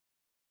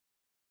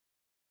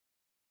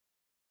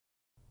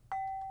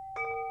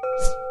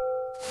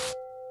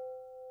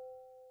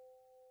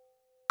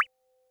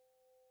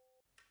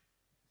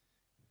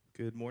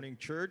Good morning,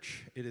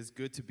 church. It is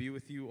good to be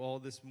with you all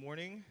this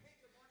morning.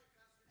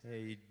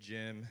 Hey,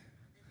 Jim.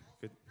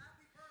 Good.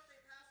 Happy birthday,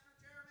 Pastor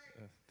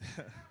Jeremy. Happy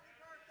birthday.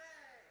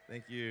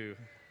 Thank you.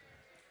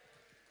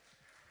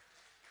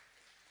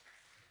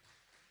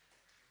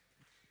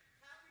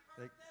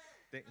 Happy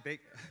Thank, birthday.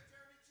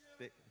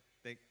 thank,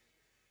 thank,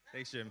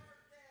 thanks, Jim.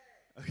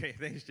 Okay,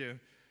 thanks, Jim.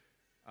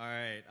 All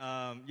right.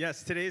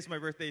 Yes, today is my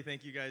birthday.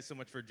 Thank you guys so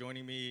much for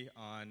joining me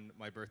on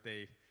my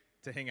birthday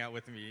to hang out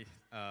with me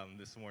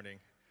this morning.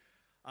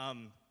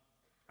 I'm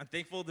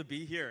thankful to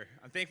be here.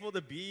 I'm thankful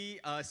to be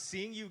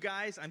seeing you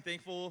guys. I'm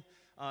thankful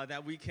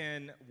that we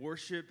can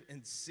worship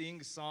and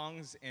sing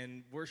songs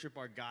and worship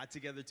our God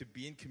together, to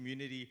be in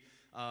community,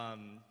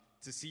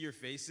 to see your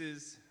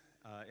faces,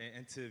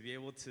 and to be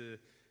able to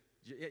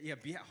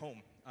be at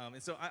home.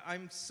 And so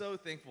I'm so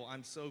thankful.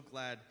 I'm so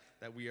glad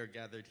that we are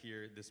gathered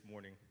here this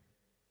morning.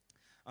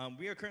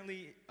 We are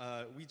currently,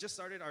 we just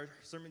started our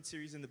sermon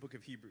series in the book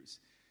of Hebrews.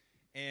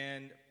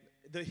 And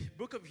the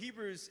book of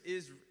Hebrews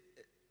is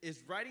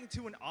writing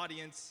to an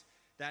audience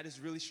that is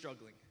really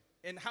struggling.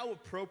 And how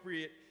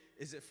appropriate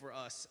is it for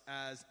us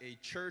as a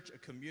church, a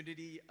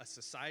community, a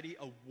society,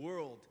 a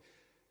world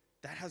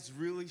that has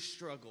really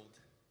struggled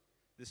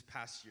this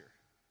past year?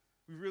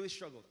 We really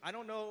struggled. I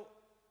don't know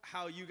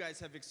how you guys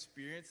have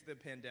experienced the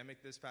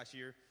pandemic this past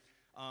year,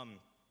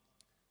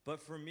 but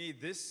for me,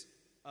 this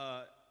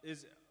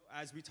is,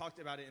 as we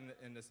talked about it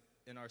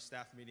in our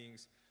staff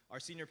meetings, our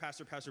senior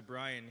pastor, Pastor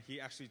Brian,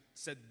 he actually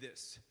said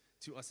this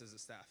to us as a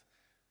staff.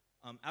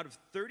 Out of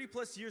 30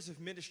 plus years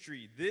of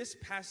ministry, this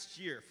past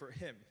year for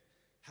him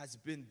has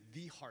been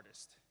the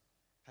hardest,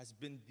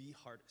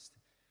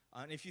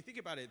 And if you think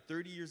about it,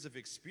 30 years of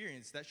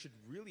experience, that should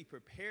really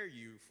prepare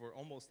you for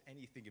almost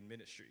anything in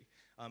ministry.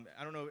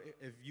 I don't know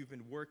if you've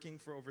been working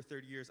for over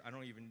 30 years.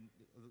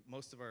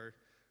 Most of our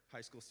high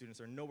school students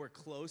are nowhere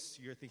close.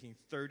 You're thinking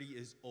 30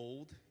 is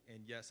old, and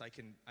yes, I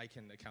can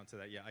account to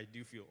that. Yeah, I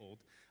do feel old.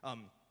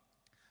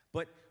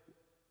 But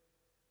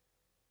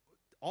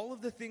all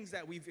of the things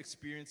that we've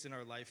experienced in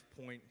our life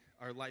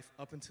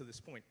up until this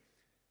point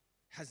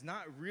has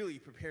not really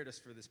prepared us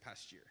for this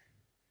past year.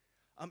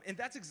 And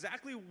that's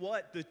exactly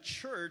what the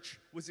church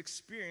was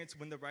experiencing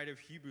when the writer of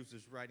Hebrews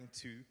was writing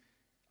to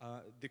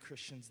the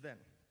Christians then.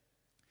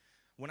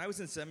 When I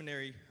was in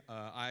seminary,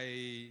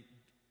 I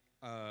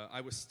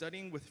was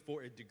studying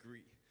for a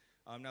degree.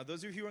 Now,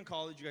 those of you who are in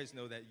college, you guys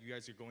know that you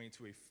guys are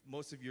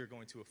most of you are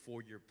going to a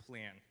 4-year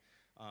plan.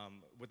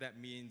 What that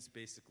means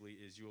basically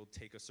is you will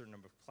take a certain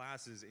number of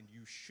classes, and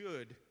you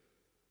should,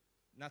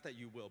 not that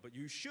you will, but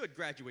you should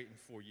graduate in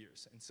 4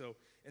 years. And so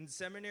in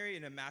seminary,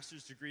 in a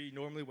master's degree,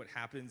 normally what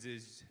happens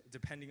is,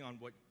 depending on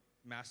what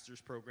master's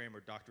program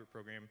or doctorate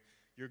program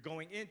you're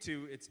going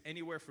into, it's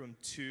anywhere from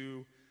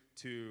 2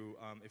 to,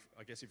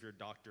 if you're a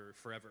doctor,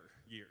 forever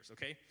years,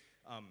 okay?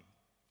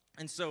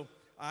 And so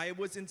I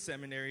was in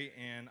seminary,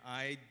 and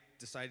I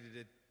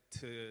decided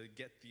to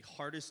get the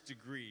hardest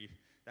degree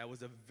that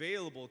was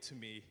available to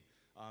me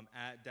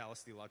at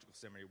Dallas Theological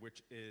Seminary,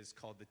 which is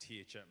called the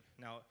THM.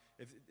 Now,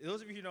 if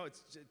those of you who know,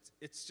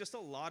 it's just a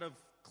lot of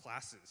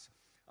classes.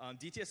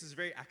 DTS is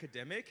very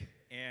academic,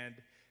 and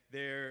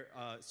they're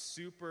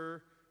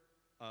super,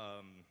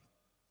 I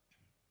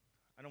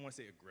don't want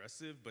to say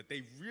aggressive, but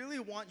they really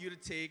want you to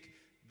take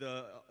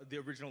the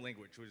original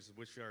language,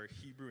 which are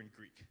Hebrew and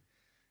Greek.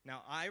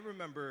 Now, I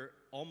remember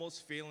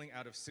almost failing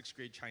out of 6th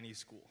grade Chinese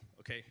school,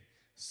 okay?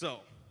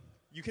 So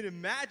you can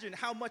imagine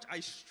how much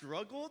I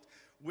struggled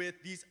with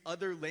these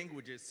other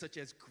languages, such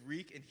as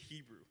Greek and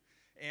Hebrew.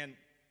 And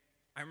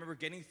I remember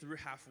getting through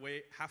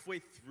halfway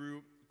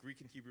through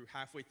Greek and Hebrew,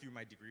 halfway through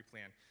my degree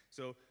plan.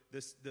 So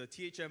the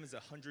THM is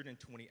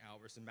 120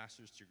 hours, a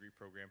master's degree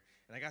program.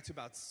 And I got to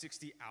about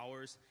 60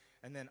 hours,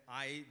 and then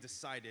I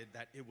decided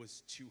that it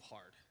was too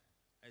hard.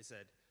 I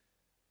said,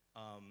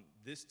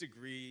 this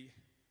degree,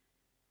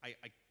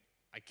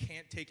 I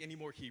can't take any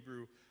more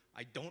Hebrew.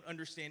 I don't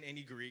understand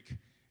any Greek.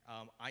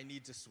 I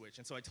need to switch.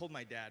 And so I told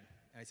my dad,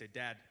 and I said,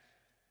 Dad,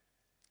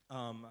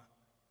 I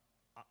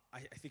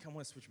think I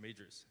want to switch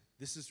majors.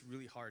 This is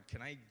really hard.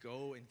 Can I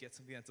go and get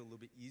something that's a little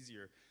bit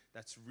easier,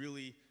 that's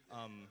really,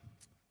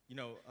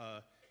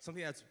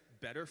 something that's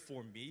better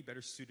for me,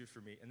 better suited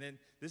for me? And then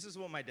this is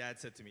what my dad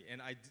said to me,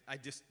 and I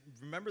just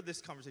remember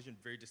this conversation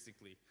very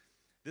distinctly.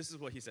 This is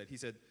what he said. He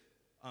said,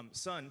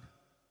 son,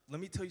 let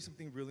me tell you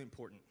something really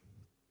important.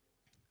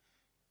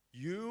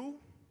 You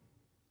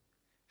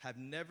have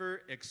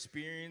never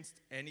experienced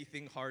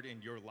anything hard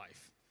in your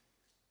life,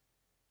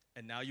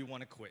 and now you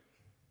want to quit.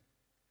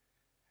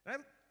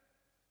 And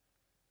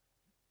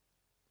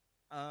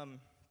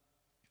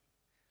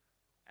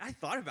I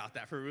thought about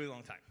that for a really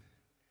long time.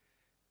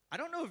 I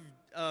don't know if,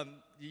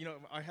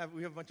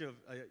 we have a bunch of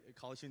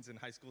college students and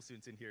high school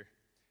students in here.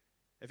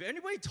 If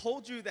anybody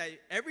told you that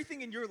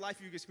everything in your life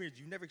you've experienced,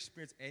 you've never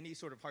experienced any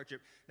sort of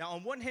hardship. Now,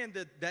 on one hand,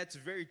 that's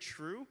very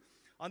true.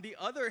 On the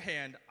other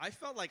hand, I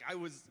felt like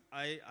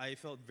I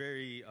felt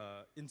very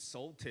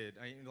insulted.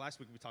 Last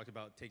week we talked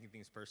about taking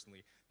things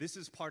personally. This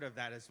is part of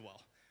that as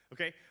well,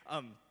 okay?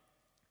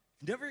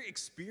 Never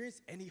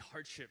experienced any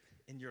hardship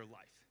in your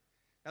life.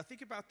 Now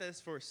think about this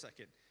for a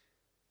second.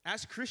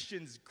 As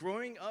Christians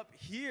growing up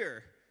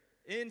here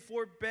in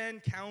Fort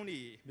Bend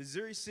County,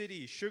 Missouri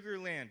City, Sugar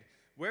Land,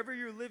 wherever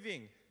you're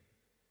living,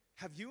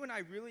 have you and I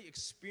really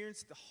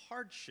experienced the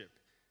hardship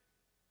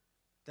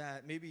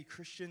that maybe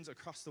Christians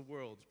across the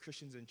world,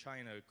 Christians in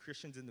China,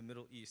 Christians in the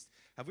Middle East,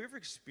 have we ever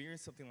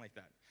experienced something like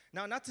that?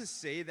 Now, not to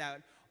say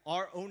that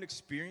our own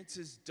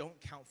experiences don't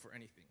count for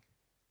anything.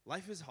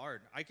 Life is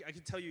hard. I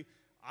can tell you,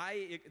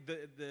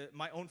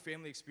 my own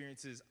family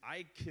experiences,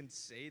 I can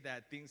say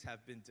that things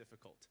have been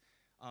difficult.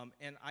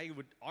 And I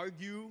would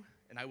argue,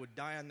 and I would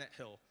die on that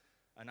hill,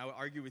 and I would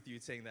argue with you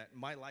saying that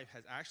my life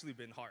has actually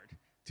been hard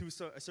to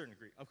a certain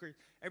degree. Okay,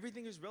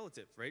 everything is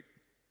relative, right?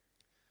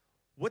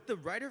 What the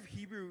writer of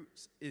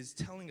Hebrews is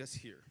telling us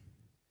here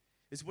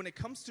is when it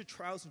comes to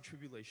trials and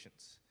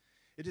tribulations,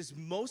 it is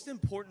most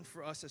important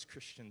for us as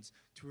Christians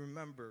to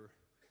remember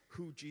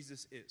who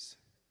Jesus is.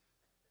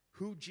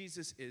 Who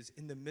Jesus is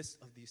in the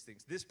midst of these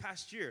things. This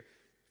past year,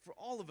 for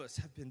all of us,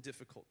 have been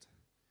difficult.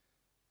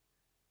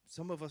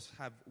 Some of us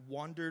have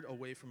wandered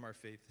away from our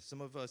faith.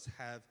 Some of us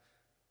have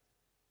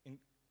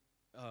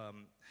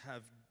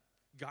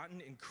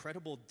gotten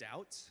incredible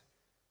doubts,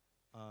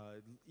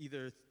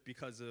 either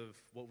because of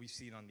what we've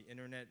seen on the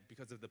internet,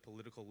 because of the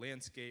political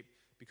landscape,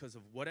 because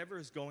of whatever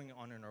is going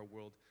on in our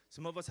world.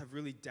 Some of us have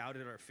really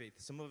doubted our faith.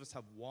 Some of us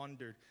have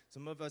wandered.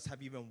 Some of us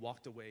have even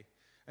walked away.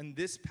 And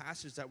this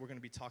passage that we're going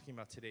to be talking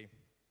about today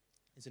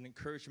is an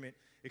encouragement.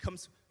 It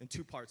comes in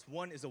two parts.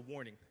 One is a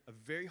warning, a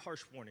very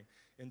harsh warning,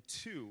 and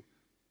two,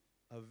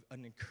 of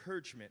an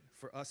encouragement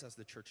for us as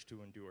the church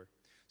to endure.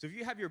 So if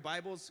you have your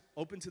Bibles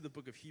open to the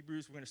book of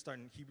Hebrews, we're going to start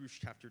in Hebrews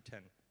chapter 10.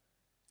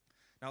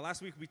 Now,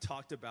 last week we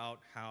talked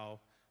about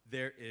how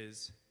there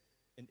is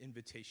an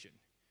invitation,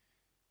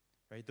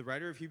 right? The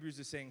writer of Hebrews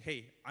is saying,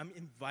 hey, I'm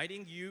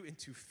inviting you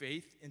into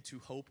faith, into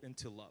hope,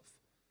 into love.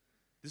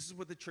 This is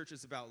what the church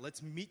is about.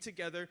 Let's meet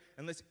together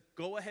and let's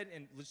go ahead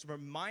and let's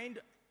remind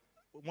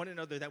one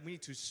another that we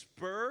need to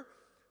spur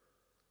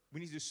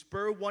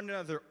one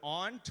another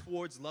on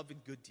towards love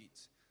and good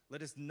deeds.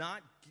 Let us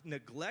not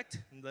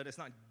neglect and let us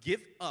not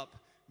give up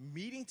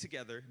meeting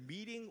together,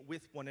 meeting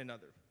with one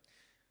another.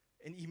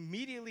 And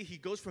immediately he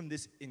goes from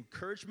this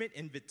encouragement,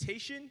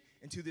 invitation,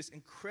 into this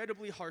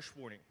incredibly harsh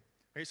warning.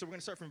 Okay, so we're going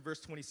to start from verse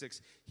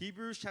 26.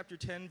 Hebrews chapter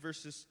 10, we're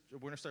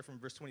going to start from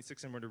verse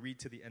 26 and we're going to read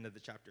to the end of the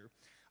chapter.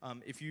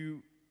 If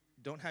you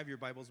don't have your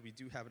Bibles, we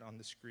do have it on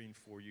the screen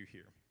for you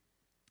here.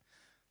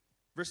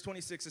 Verse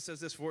 26, it says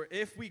this, "For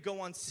if we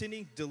go on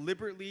sinning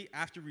deliberately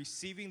after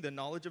receiving the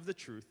knowledge of the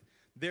truth,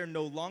 there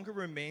no longer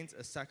remains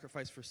a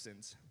sacrifice for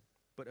sins,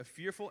 but a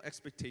fearful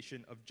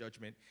expectation of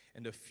judgment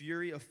and a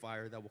fury of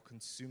fire that will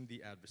consume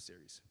the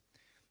adversaries.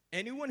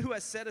 Anyone who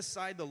has set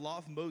aside the law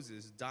of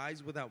Moses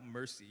dies without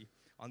mercy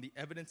on the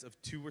evidence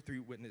of 2 or 3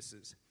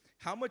 witnesses.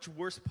 How much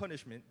worse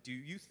punishment do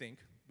you think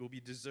will be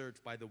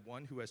deserved by the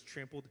one who has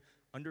trampled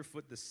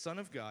underfoot the Son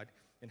of God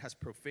and has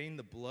profaned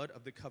the blood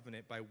of the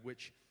covenant by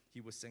which he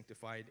was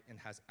sanctified and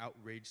has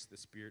outraged the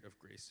Spirit of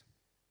grace?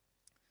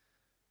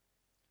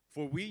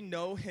 For we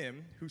know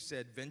him who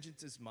said,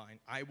 'Vengeance is mine,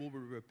 I will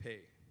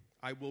repay.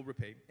 I will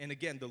repay.' And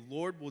again, the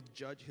Lord will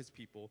judge his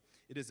people.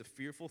 It is a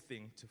fearful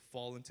thing to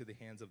fall into the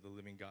hands of the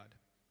living God.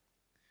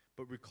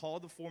 But recall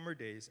the former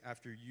days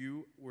after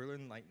you were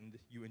enlightened,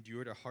 you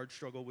endured a hard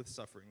struggle with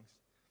sufferings,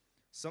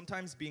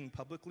 sometimes being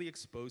publicly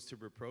exposed to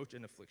reproach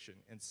and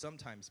affliction, and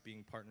sometimes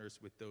being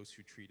partners with those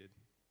who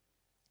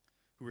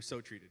were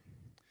so treated.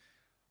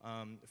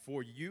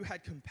 For you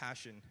had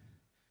compassion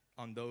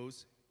on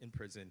those in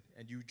prison,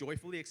 and you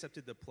joyfully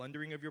accepted the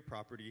plundering of your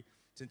property,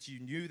 since you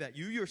knew that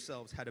you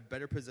yourselves had a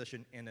better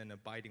possession and an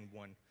abiding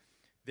one.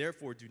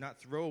 Therefore, do not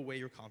throw away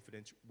your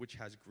confidence, which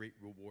has great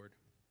reward.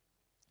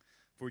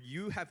 For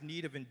you have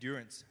need of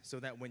endurance, so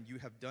that when you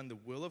have done the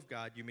will of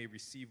God, you may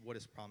receive what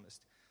is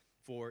promised.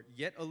 For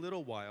yet a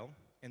little while,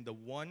 and the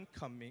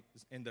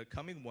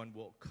coming one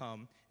will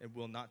come and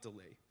will not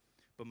delay.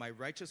 But my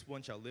righteous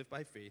one shall live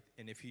by faith,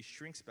 and if he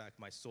shrinks back,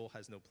 my soul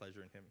has no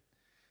pleasure in him.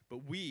 But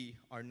we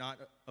are not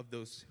of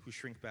those who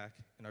shrink back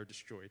and are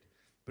destroyed,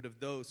 but of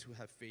those who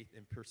have faith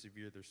and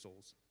persevere their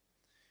souls."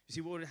 You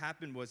see, what had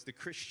happened was the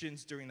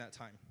Christians during that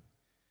time,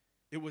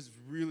 it was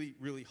really,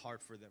 really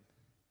hard for them.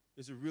 It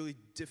was a really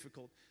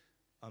difficult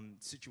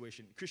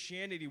situation.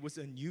 Christianity was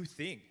a new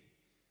thing.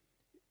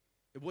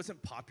 It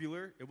wasn't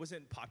popular. It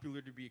wasn't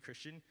popular to be a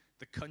Christian.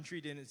 The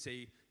country didn't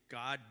say,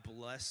 "God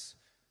bless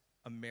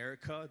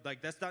America."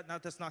 Like that's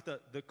not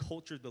the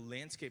culture, the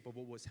landscape of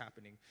what was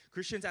happening.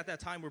 Christians at that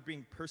time were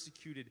being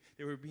persecuted.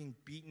 They were being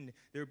beaten.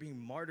 They were being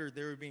martyred.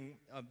 They were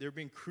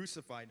being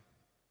crucified.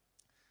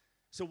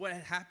 So what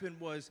had happened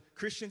was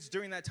Christians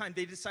during that time,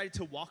 they decided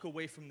to walk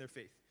away from their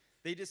faith.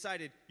 They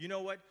decided, you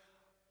know what?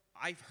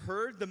 I've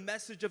heard the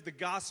message of the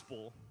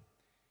gospel,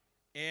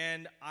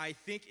 and I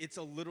think it's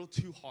a little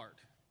too hard.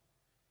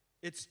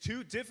 It's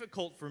too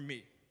difficult for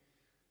me.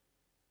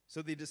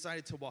 So they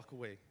decided to walk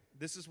away.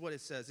 This is what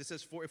it says. It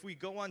says, "For if we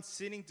go on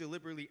sinning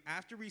deliberately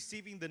after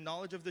receiving the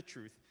knowledge of the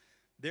truth,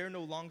 there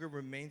no longer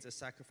remains a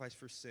sacrifice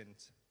for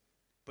sins,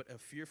 but a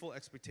fearful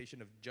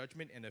expectation of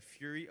judgment and a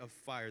fury of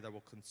fire that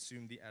will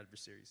consume the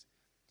adversaries.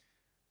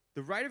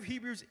 The writer of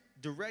Hebrews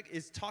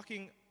is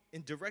talking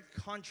in direct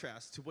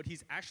contrast to what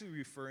he's actually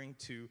referring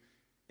to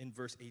in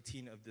verse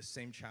 18 of the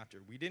same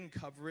chapter. We didn't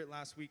cover it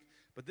last week,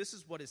 but this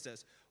is what it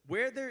says.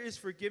 Where there is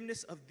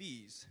forgiveness of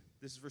these,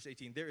 this is verse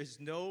 18, there is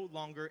no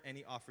longer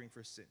any offering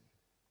for sin.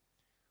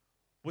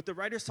 What the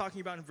writer's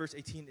talking about in verse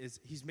 18 is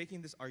he's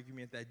making this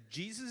argument that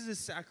Jesus'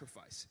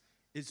 sacrifice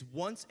is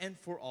once and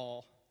for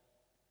all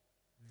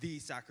the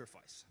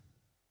sacrifice.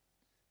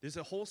 There's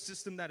a whole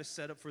system that is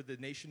set up for the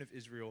nation of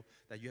Israel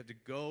that you have to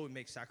go and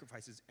make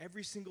sacrifices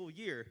every single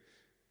year.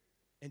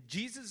 And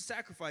Jesus'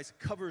 sacrifice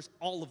covers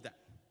all of that.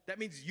 That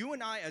means you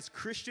and I, as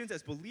Christians,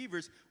 as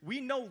believers, we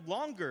no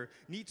longer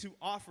need to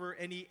offer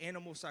any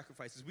animal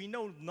sacrifices. We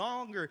no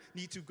longer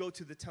need to go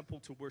to the temple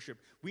to worship.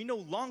 We no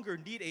longer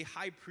need a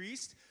high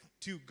priest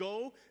to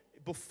go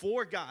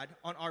before God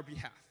on our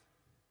behalf.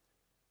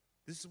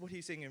 This is what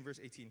he's saying in verse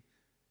 18.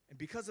 And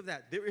because of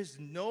that, there is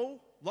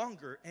no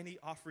longer any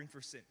offering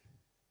for sin.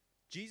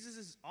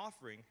 Jesus'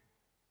 offering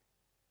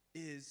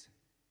is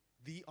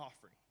the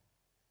offering.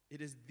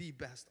 It is the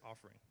best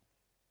offering.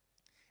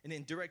 And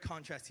in direct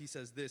contrast, he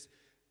says this: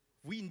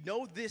 we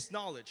know this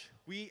knowledge.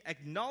 We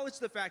acknowledge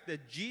the fact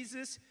that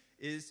Jesus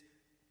is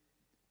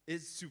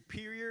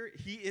superior.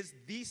 He is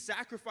the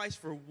sacrifice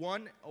for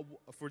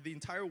the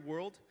entire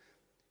world.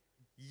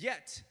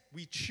 Yet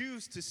we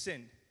choose to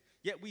sin.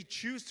 Yet we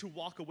choose to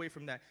walk away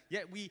from that.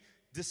 Yet we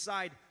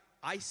decide,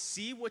 I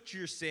see what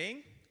you're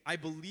saying. I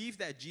believe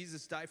that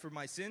Jesus died for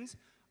my sins.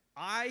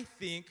 I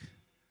think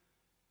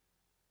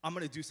I'm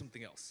going to do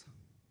something else.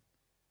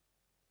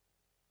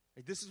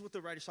 Like, this is what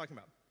the writer's talking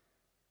about.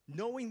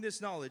 Knowing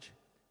this knowledge,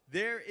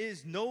 there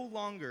no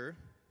longer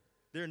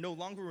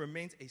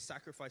remains a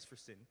sacrifice for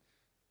sin.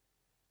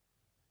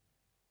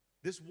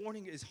 This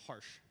warning is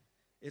harsh.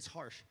 It's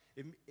harsh.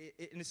 And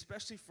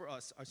especially for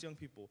us, as young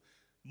people,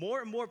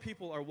 more and more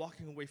people are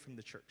walking away from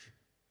the church.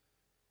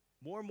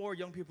 More and more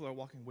young people are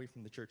walking away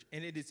from the church.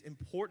 And it is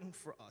important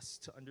for us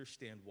to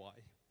understand why.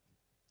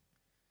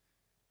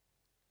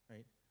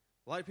 Right?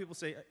 A lot of people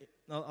say,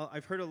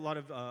 I've heard a lot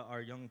of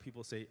our young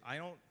people say,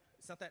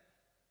 it's not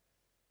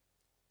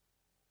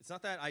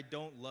that I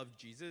don't love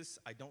Jesus,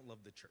 I don't love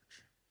the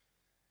church.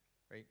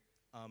 Right?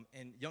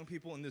 And young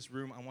people in this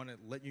room, I want to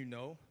let you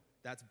know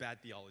that's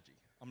bad theology.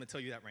 I'm going to tell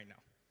you that right now.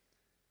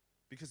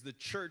 Because the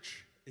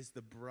church is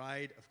the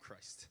bride of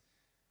Christ.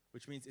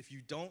 Which means if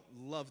you don't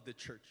love the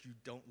church, you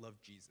don't love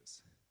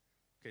Jesus.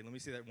 Okay, let me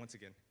say that once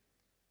again.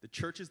 The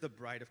church is the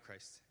bride of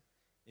Christ.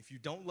 If you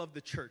don't love the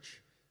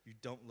church, you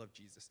don't love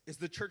Jesus. Is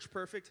the church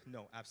perfect?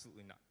 No,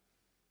 absolutely not.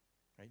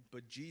 Right?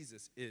 But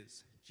Jesus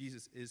is.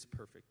 Jesus is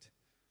perfect.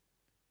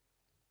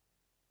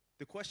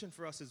 The question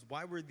for us is,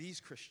 why were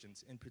these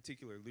Christians in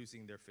particular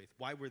losing their faith?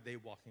 Why were they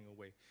walking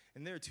away?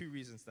 And there are two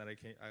reasons that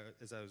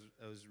as I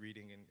was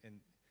reading and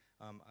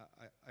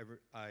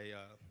I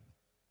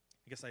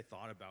guess I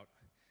thought about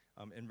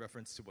in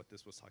reference to what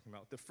this was talking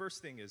about. The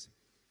first thing is,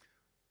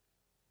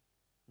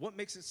 what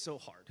makes it so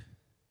hard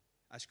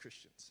as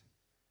Christians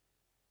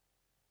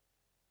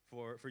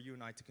for you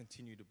and I to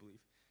continue to believe?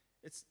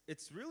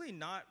 It's really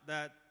not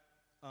that,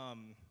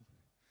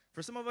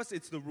 for some of us,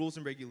 it's the rules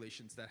and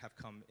regulations that have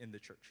come in the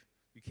church.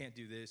 You can't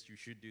do this, you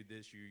should do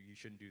this, you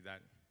shouldn't do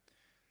that.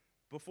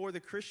 But for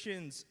the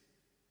Christians,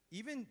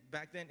 even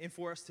back then and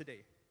for us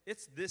today,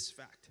 it's this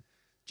fact.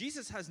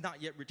 Jesus has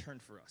not yet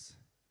returned for us.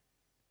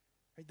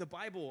 Right? The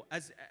Bible,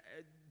 as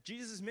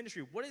Jesus'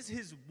 ministry, what is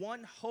his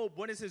one hope?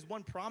 What is his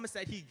one promise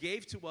that he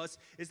gave to us?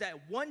 Is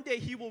that one day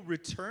he will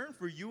return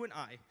for you and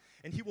I,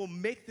 and he will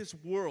make this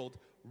world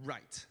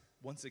right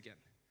once again.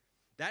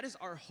 That is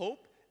our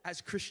hope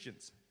as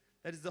Christians.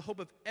 That is the hope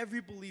of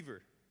every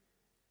believer.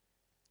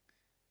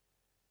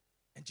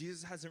 And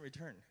Jesus hasn't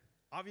returned.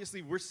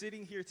 Obviously, we're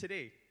sitting here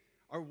today.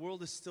 Our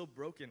world is still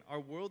broken. Our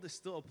world is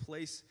still a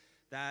place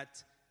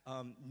that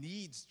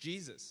needs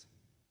Jesus.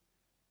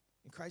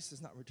 And Christ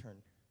has not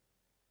returned.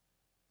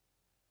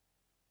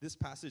 This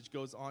passage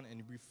goes on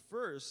and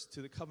refers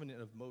to the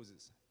covenant of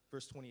Moses.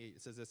 Verse 28,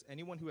 it says this: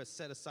 anyone who has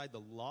set aside the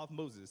law of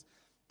Moses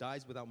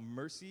dies without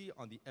mercy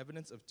on the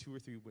evidence of 2 or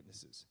 3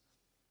 witnesses.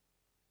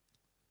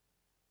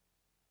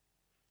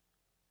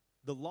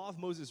 The law of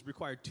Moses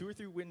required 2 or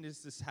 3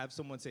 witnesses to have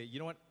someone say, you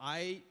know what,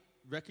 I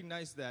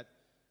recognize that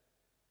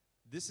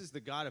this is the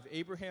God of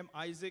Abraham,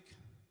 Isaac,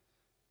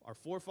 our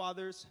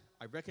forefathers.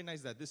 I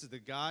recognize that this is the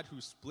God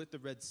who split the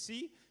Red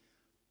Sea.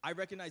 I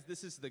recognize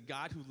this is the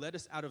God who led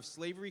us out of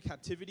slavery,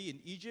 captivity in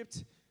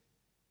Egypt.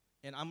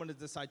 And I'm going to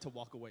decide to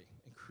walk away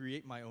and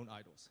create my own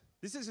idols.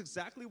 This is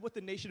exactly what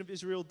the nation of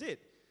Israel did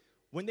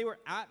when they were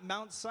at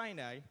Mount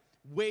Sinai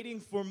waiting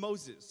for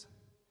Moses.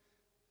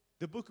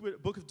 The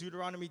book of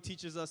Deuteronomy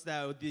teaches us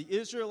that the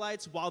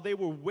Israelites, while they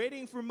were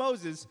waiting for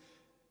Moses,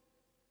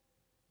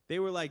 they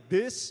were like,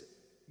 this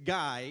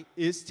guy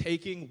is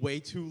taking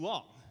way too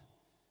long.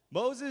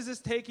 Moses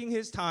is taking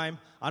his time.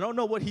 I don't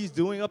know what he's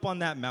doing up on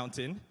that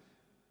mountain.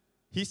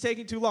 He's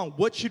taking too long.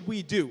 What should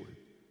we do?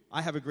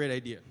 I have a great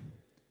idea.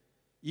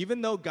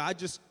 Even though God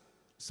just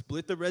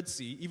split the Red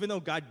Sea, even though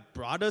God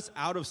brought us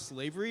out of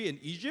slavery in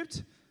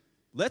Egypt,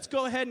 let's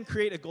go ahead and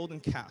create a golden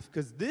calf,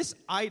 because this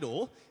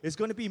idol is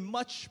going to be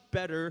much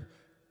better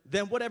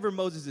than whatever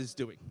Moses is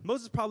doing.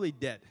 Moses is probably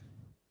dead,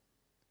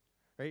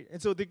 right?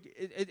 And so,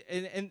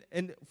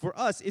 and for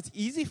us, it's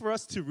easy for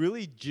us to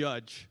really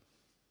judge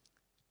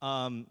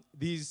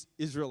these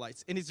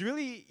Israelites, and it's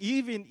really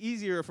even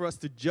easier for us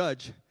to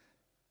judge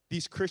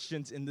these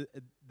Christians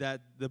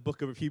that the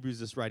book of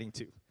Hebrews is writing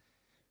to,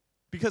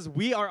 because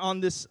we are on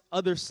this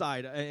other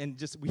side, and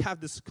just we have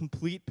this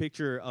complete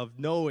picture of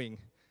knowing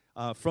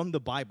from the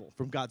Bible,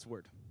 from God's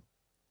Word.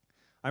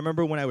 I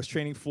remember when I was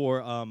training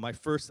for my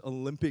first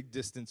Olympic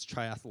distance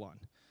triathlon.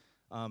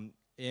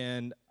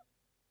 And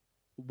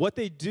what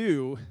they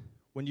do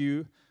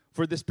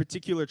for this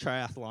particular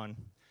triathlon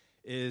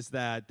is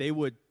that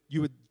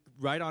you would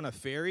ride on a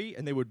ferry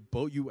and they would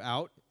boat you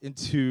out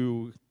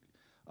into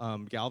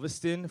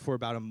Galveston for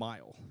about a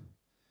mile.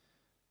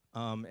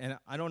 And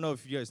I don't know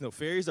if you guys know,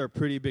 ferries are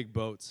pretty big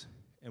boats.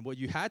 And what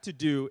you had to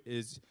do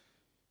is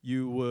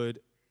you would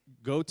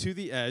go to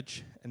the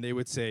edge, and they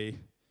would say,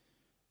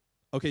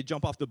 okay,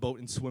 jump off the boat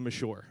and swim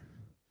ashore.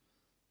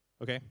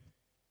 Okay?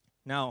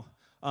 Now,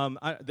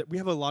 we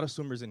have a lot of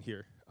swimmers in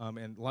here,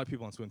 and a lot of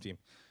people on the swim team.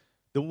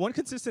 The one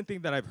consistent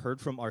thing that I've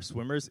heard from our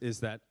swimmers is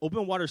that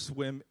open water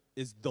swim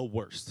is the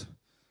worst.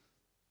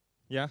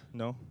 Yeah?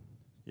 No?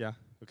 Yeah?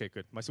 Okay,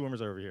 good. My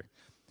swimmers are over here.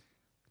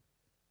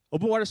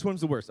 Open water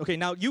swim's the worst. Okay,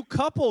 now you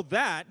couple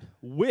that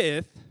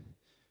with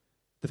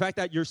the fact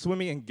that you're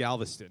swimming in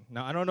Galveston.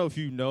 Now, I don't know if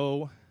you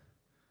know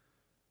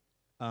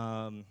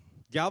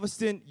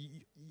Galveston,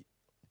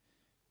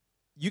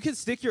 you can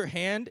stick your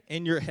hand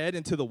and your head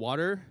into the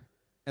water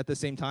at the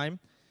same time,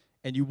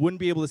 and you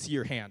wouldn't be able to see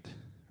your hand,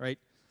 right?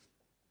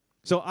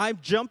 So I'm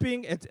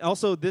jumping, and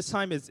also this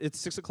time it's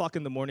 6 o'clock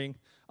in the morning.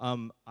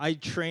 I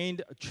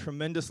trained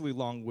tremendously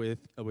long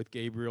with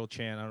Gabriel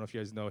Chan. I don't know if you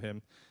guys know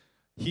him.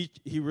 He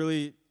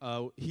really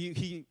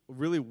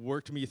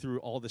worked me through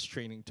all this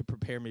training to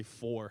prepare me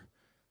for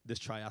this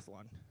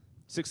triathlon.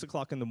 6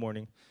 o'clock in the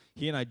morning,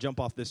 he and I jump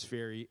off this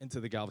ferry into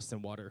the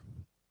Galveston water.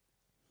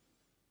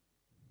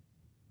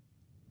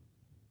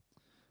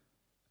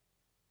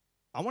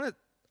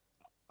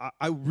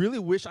 I really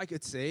wish I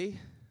could say,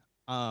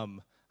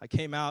 I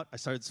came out, I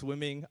started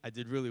swimming, I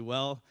did really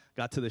well,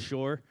 got to the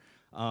shore.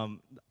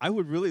 I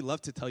would really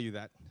love to tell you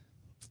that.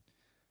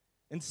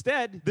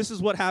 Instead, this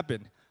is what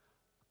happened.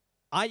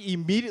 I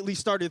immediately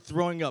started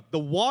throwing up. The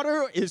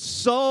water is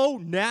so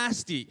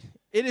nasty.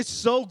 It is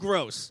so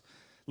gross.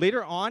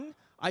 Later on,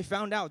 I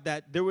found out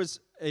that there was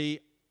a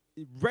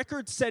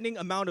record-setting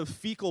amount of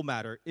fecal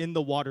matter in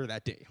the water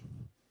that day.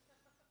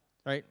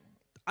 Right?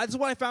 That's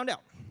what I found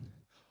out.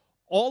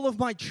 All of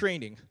my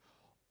training,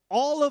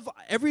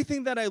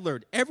 everything that I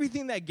learned,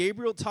 everything that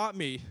Gabriel taught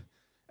me,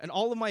 and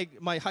all of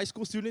my high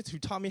school students who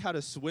taught me how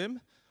to swim,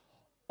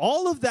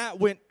 all of that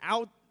went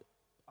out.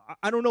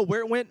 I don't know where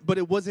it went, but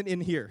it wasn't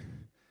in here.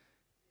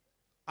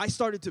 I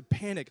started to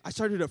panic. I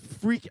started to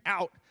freak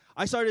out.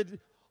 I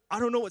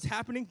don't know what's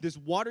happening. This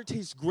water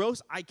tastes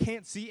gross. I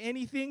can't see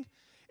anything.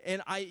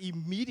 And I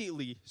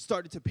immediately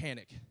started to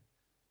panic.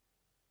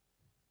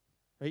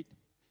 Right?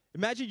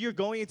 Imagine you're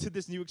going into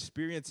this new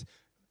experience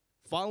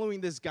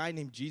following this guy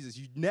named Jesus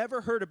you've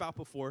never heard about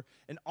before,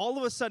 and all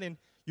of a sudden,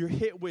 you're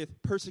hit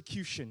with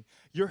persecution.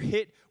 You're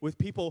hit with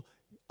people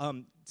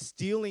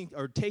stealing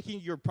or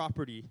taking your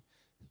property.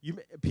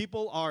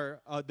 People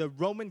are, the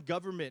Roman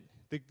government,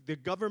 the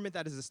government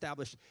that is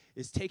established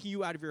is taking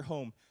you out of your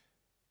home,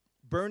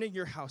 burning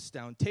your house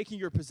down, taking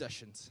your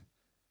possessions.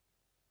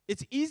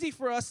 It's easy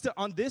for us to,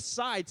 on this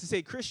side, to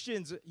say,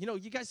 Christians,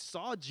 you guys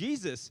saw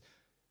Jesus.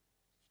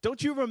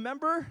 Don't you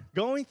remember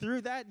going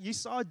through that? You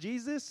saw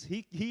Jesus.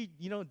 He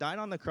died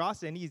on the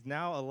cross, and he's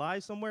now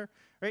alive somewhere,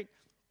 right?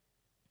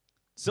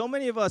 So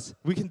many of us,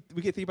 we can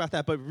think about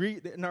that, but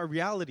in our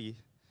reality,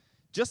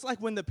 just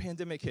like when the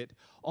pandemic hit,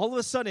 all of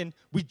a sudden,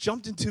 we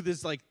jumped into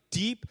this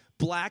deep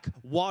black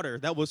water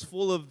that was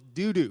full of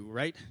doo-doo,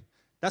 right?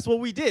 That's what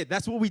we did.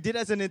 That's what we did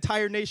as an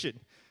entire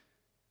nation.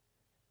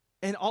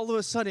 And all of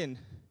a sudden,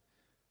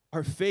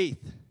 our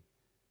faith,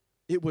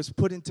 it was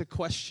put into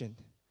question.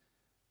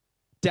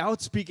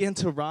 Doubts began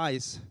to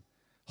rise.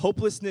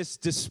 Hopelessness,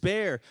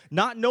 despair,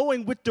 not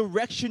knowing which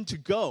direction to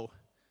go.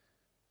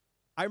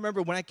 I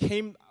remember when I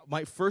came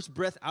my first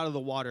breath out of the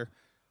water,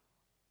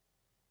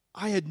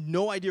 I had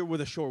no idea where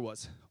the shore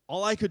was.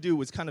 All I could do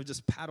was kind of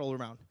just paddle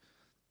around.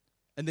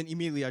 And then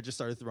immediately I just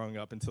started throwing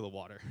up into the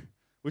water,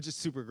 which is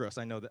super gross.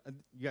 I know that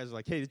you guys are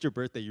like, hey, it's your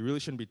birthday. You really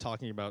shouldn't be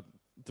talking about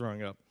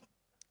throwing up.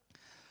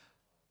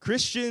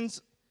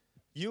 Christians,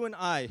 you and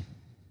I,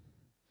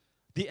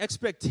 the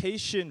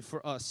expectation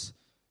for us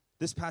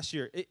this past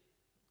year,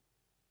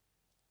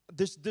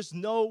 there's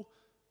no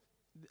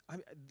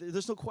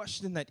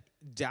question that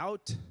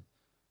doubt,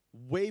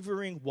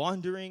 wavering,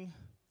 wandering,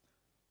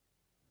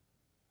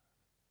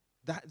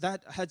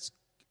 that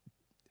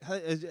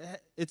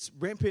it's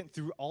rampant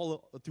through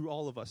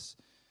all of us,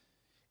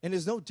 and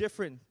is no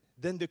different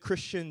than the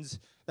Christians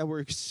that were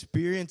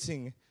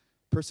experiencing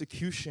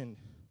persecution.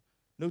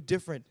 No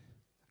different.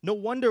 No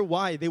wonder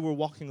why they were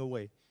walking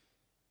away.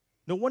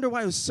 No wonder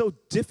why it was so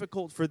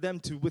difficult for them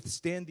to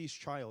withstand these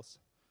trials.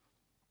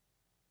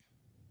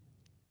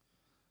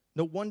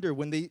 No wonder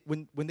when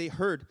they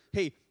heard,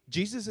 hey,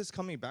 Jesus is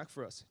coming back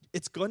for us.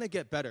 It's going to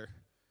get better.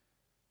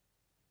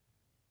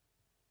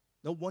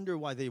 No wonder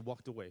why they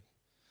walked away.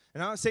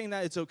 And I'm not saying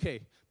that it's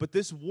okay, but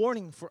this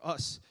warning for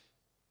us,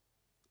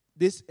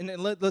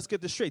 let's get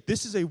this straight.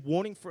 This is a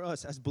warning for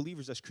us as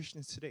believers, as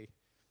Christians today.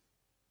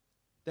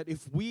 That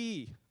if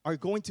we are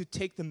going to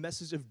take the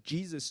message of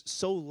Jesus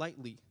so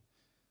lightly,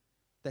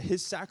 that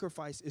his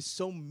sacrifice is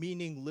so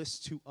meaningless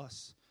to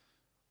us,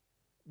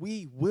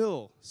 we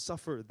will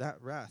suffer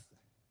that wrath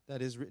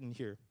that is written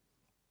here.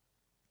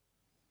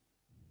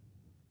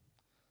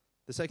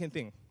 The second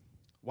thing,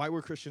 why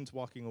were Christians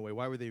walking away?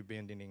 Why were they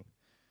abandoning?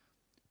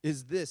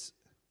 Is this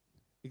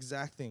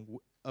exact thing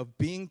of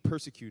being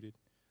persecuted.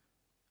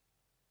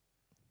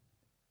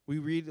 We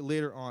read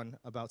later on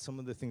about some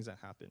of the things that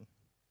happen.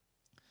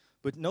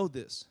 But know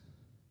this.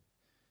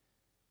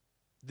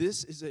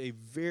 This is a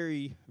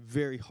very,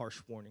 very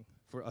harsh warning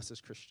for us as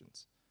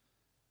Christians.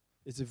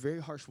 It's a very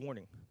harsh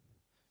warning.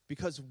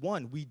 Because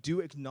one, we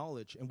do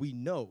acknowledge and we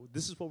know,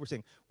 this is what we're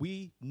saying,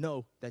 we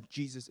know that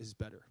Jesus is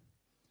better.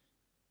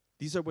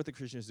 These are what the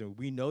Christians do.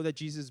 We know that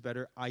Jesus is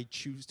better. I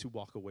choose to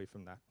walk away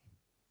from that.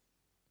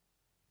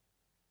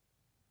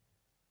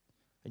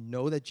 I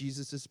know that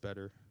Jesus is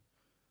better.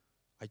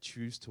 I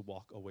choose to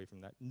walk away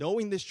from that.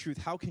 Knowing this truth,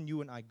 how can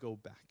you and I go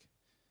back?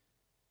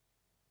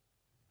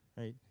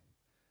 Right?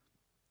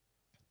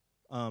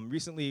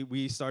 Recently,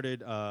 we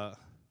started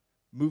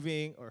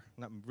moving, or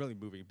not really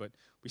moving, but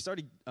we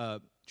started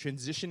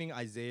transitioning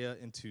Isaiah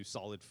into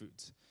solid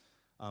foods.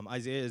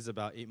 Isaiah is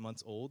about 8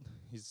 months old.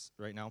 He's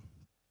right now.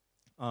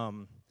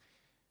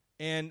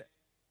 And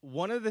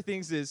one of my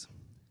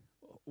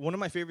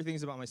favorite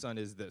things about my son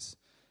is this.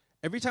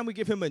 Every time we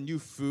give him a new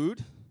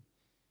food,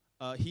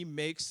 he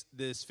makes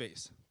this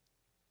face,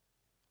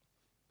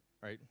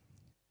 right?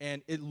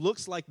 And it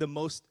looks like the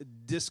most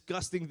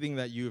disgusting thing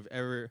that you've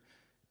ever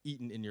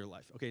eaten in your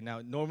life. Okay,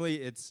 now normally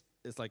it's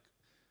like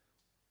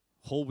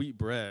whole wheat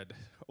bread,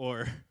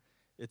 or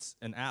it's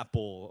an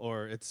apple,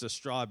 or it's a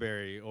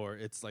strawberry, or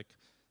it's like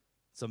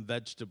some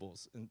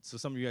vegetables. And so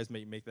some of you guys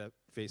may make that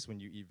face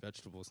when you eat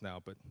vegetables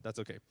now, but that's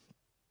okay.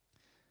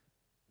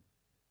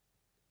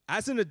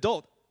 As an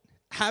adult,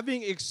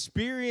 having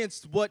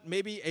experienced what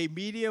maybe a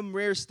medium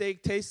rare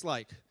steak tastes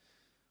like,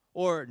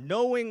 or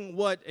knowing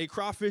what a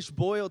crawfish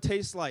boil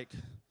tastes like,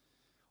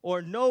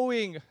 or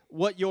knowing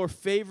what your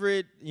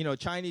favorite,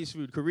 Chinese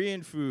food,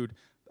 Korean food,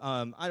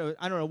 I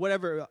don't know,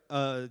 whatever,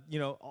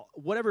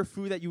 whatever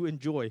food that you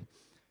enjoy.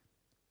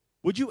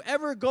 Would you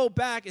ever go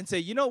back and say,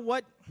 you know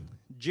what,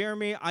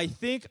 Jeremy, I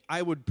think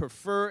I would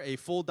prefer a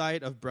full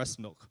diet of breast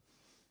milk?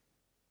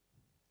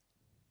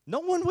 No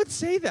one would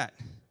say that,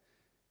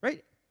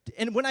 right?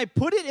 And when I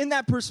put it in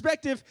that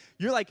perspective,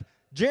 you're like,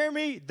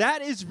 Jeremy,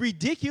 that is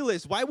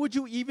ridiculous. Why would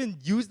you even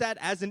use that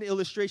as an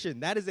illustration?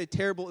 That is a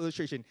terrible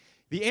illustration.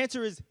 The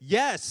answer is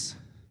yes.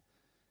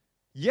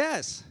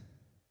 Yes.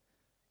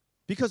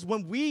 Because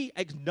when we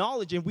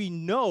acknowledge and we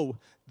know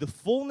the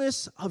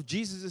fullness of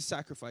Jesus'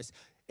 sacrifice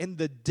and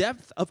the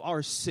depth of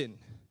our sin,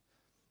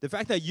 the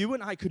fact that you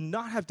and I could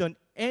not have done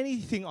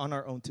anything on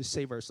our own to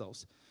save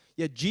ourselves,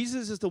 yet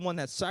Jesus is the one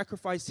that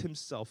sacrificed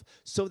himself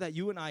so that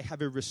you and I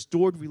have a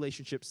restored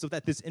relationship, so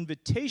that this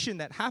invitation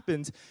that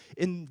happens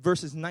in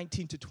verses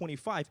 19 to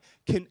 25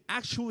 can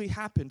actually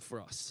happen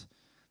for us.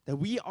 That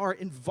we are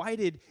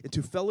invited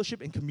into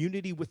fellowship and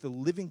community with the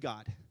living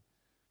God.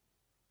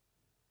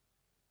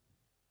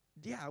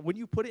 Yeah, when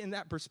you put it in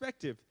that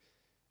perspective,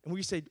 and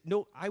we say,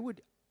 no, I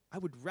would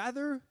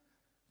rather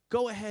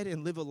go ahead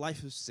and live a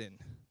life of sin,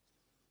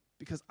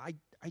 because I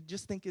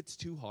just think it's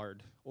too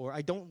hard, or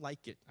I don't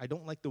like it. I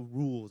don't like the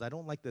rules. I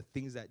don't like the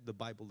things that the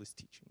Bible is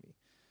teaching me.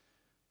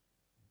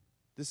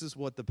 This is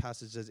what the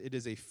passage says. It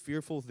is a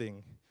fearful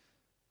thing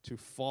to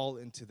fall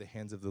into the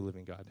hands of the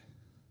living God.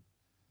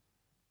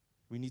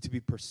 We need to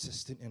be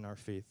persistent in our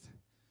faith.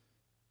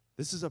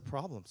 This is a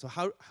problem. So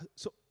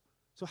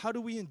how do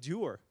we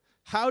endure?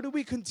 How do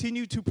we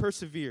continue to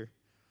persevere?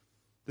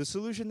 The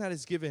solution that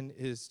is given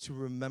is to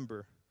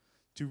remember,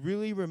 to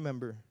really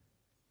remember,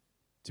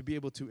 to be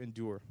able to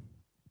endure.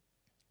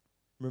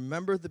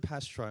 Remember the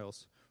past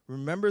trials.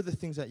 Remember the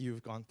things that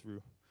you've gone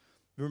through.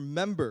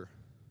 Remember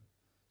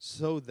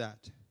so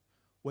that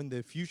when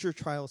the future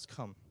trials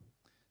come,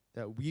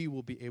 that we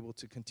will be able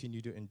to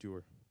continue to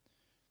endure.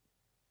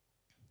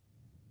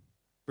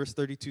 Verse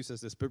 32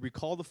 says this, but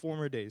recall the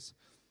former days.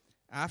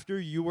 After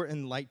you were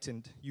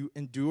enlightened, you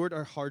endured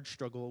a hard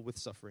struggle with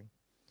suffering,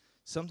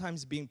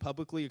 sometimes being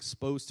publicly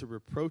exposed to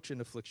reproach and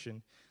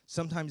affliction,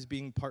 sometimes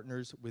being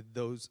partners with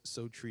those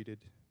so treated.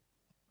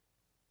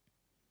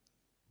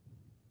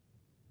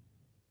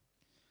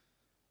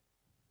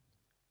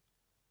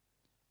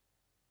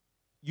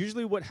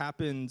 Usually what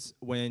happens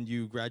when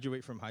you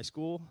graduate from high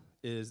school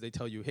is they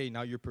tell you, hey,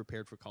 now you're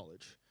prepared for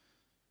college,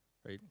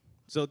 right?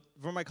 So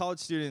for my college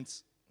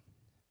students,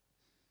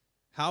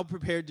 how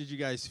prepared did you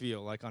guys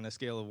feel, like on a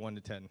scale of 1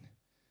 to 10?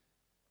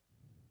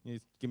 You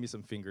give me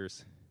some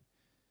fingers.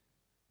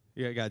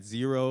 Yeah, I got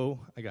 0.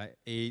 I got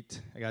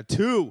 8. I got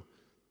 2.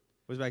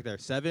 What's back there?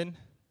 7.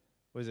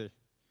 What is it?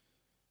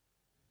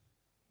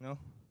 No?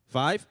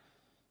 5?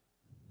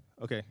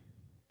 Okay.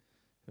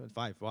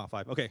 5. Wow,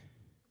 5. Okay.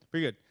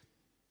 Pretty good.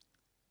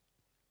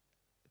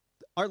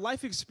 Our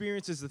life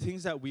experiences, the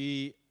things that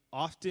we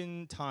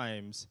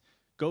oftentimes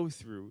go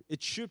through,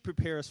 it should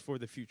prepare us for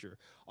the future.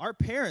 Our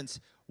parents,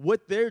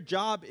 what their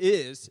job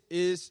is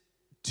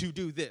to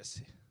do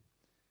this.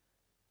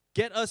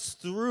 Get us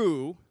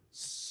through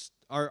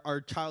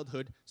our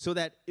childhood so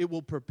that it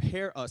will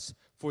prepare us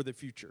for the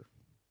future.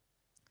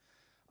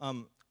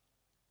 I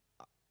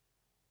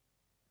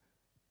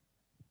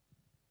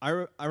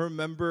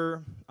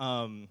remember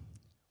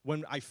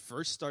when I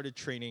first started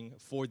training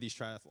for these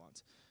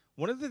triathlons.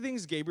 One of the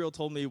things Gabriel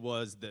told me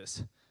was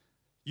this: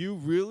 you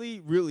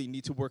really, really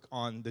need to work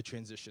on the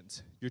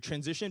transitions. Your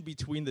transition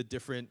between the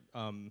different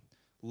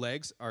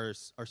legs are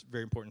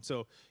very important.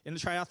 So in the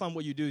triathlon,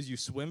 what you do is you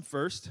swim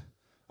first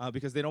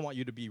because they don't want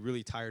you to be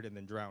really tired and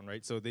then drown,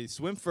 right? So they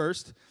swim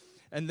first,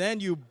 and then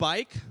you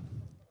bike.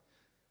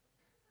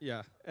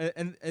 Yeah,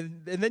 and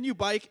then you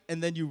bike,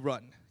 and then you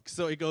run.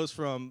 So it goes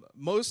from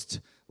most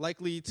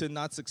likely to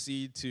not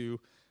succeed to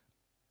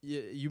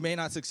you may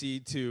not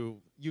succeed to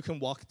you can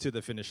walk to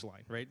the finish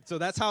line, right? So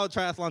that's how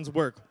triathlons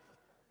work.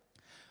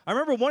 I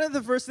remember one of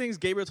the first things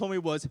Gabriel told me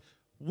was,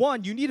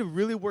 one, you need to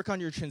really work on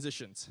your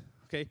transitions,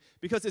 okay?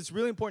 Because it's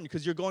really important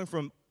because you're going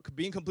from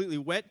being completely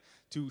wet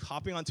to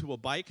hopping onto a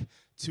bike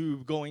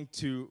to going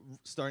to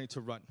starting to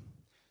run.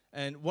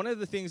 And one of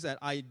the things that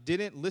I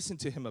didn't listen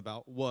to him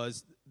about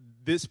was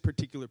this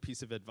particular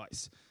piece of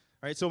advice.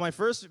 All right, so my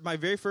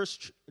very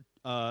first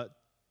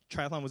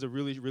triathlon was a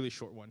really, really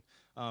short one.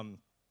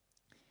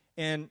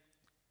 And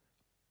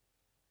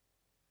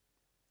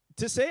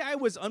to say I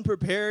was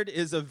unprepared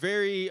is a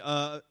very,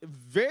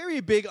 very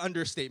big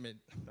understatement.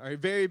 All right,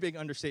 very big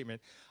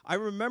understatement. I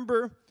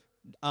remember,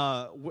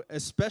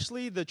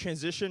 especially the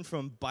transition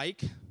from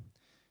bike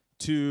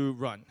to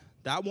run.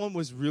 That one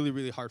was really,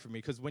 really hard for me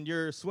because when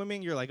you're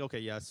swimming, you're like, okay,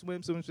 yeah,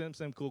 swim,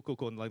 cool,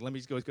 and like, let me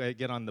just go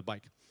get on the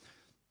bike.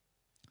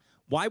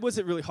 Why was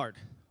it really hard?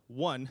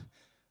 One,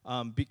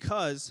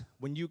 because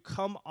when you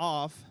come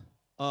off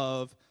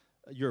of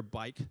your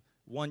bike,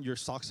 one, your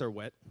socks are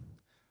wet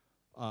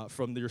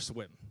from your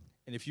swim.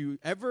 And if you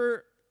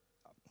ever,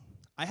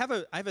 I have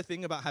a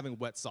thing about having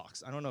wet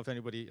socks. I don't know if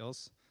anybody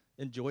else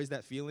enjoys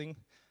that feeling.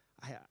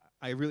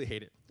 I really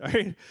hate it. All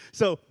right,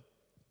 so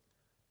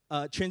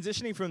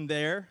transitioning from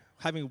there,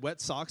 having wet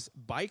socks,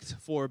 biked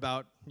for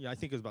about, I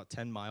think it was about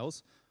 10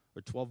 miles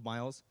or 12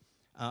 miles,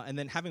 and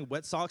then having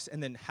wet socks,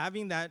 and then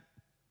having that,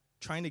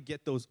 trying to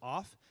get those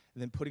off,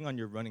 and then putting on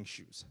your running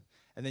shoes.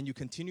 And then you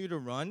continue to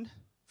run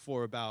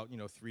for about,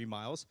 3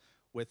 miles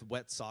with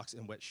wet socks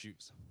and wet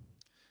shoes.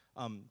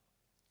 And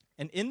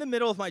in the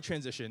middle of my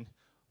transition,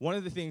 one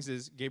of the things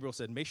is, Gabriel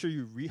said, make sure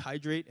you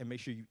rehydrate and make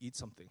sure you eat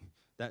something,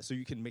 so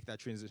you can make that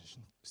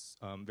transition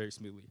very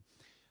smoothly.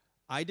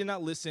 I did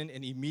not listen,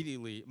 and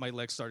immediately my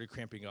legs started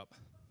cramping up.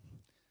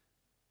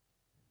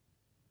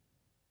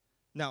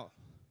 Now,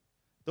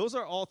 those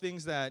are all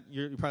things that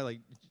you're probably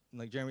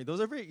like Jeremy,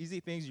 those are very easy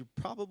things. You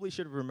probably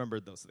should have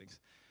remembered those things,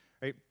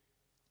 right?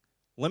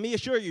 Let me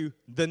assure you,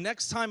 the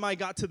next time I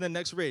got to the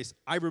next race,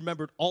 I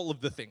remembered all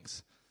of the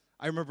things.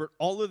 I remembered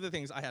all of the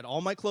things. I had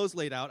all my clothes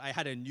laid out. I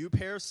had a new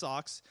pair of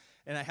socks,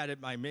 and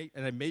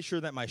I made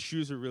sure that my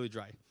shoes were really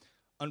dry.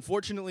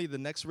 Unfortunately, the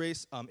next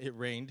race, it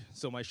rained,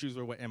 so my shoes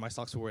were wet and my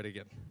socks were wet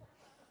again.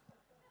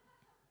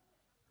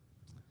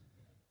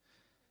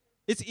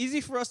 It's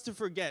easy for us to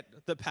forget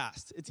the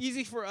past. It's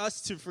easy for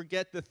us to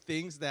forget the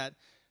things that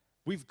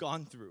we've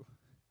gone through.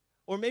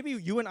 Or maybe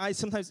you and I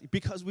sometimes,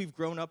 because we've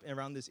grown up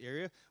around this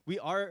area, we've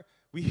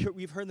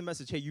heard the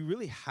message, hey, you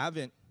really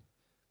haven't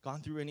gone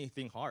through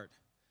anything hard.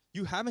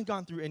 You haven't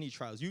gone through any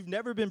trials. You've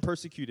never been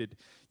persecuted.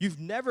 You've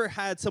never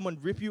had someone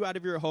rip you out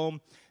of your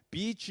home,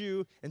 beat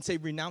you, and say,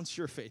 renounce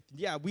your faith.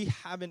 Yeah, we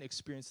haven't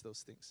experienced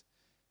those things.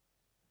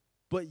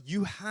 But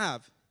you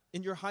have,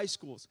 in your high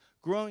schools,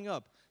 growing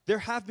up, there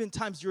have been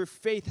times your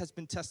faith has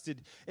been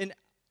tested. And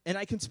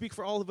I can speak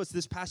for all of us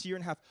this past year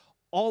and a half,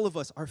 all of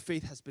us, our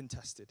faith has been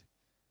tested.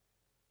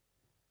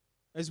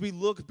 As we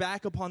look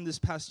back upon this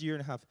past year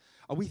and a half,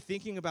 are we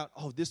thinking about,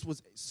 oh, this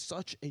was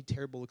such a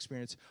terrible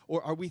experience?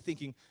 Or are we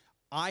thinking,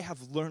 I have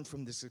learned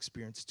from this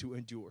experience to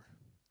endure.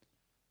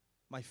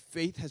 My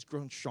faith has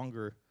grown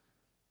stronger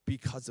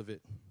because of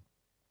it.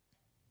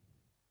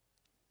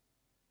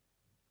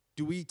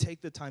 Do we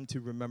take the time to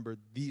remember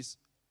these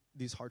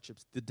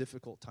hardships, the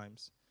difficult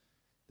times,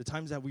 the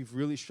times that we've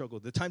really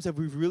struggled, the times that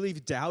we've really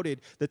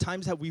doubted, the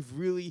times that we've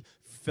really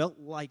felt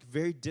like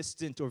very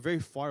distant or very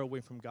far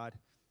away from God?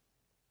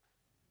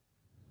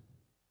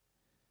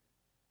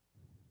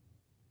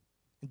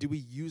 And do we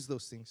use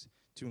those things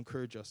to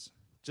encourage us,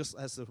 just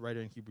as the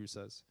writer in Hebrews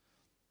says?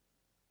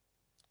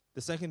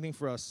 The second thing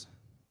for us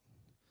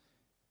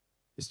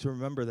is to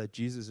remember that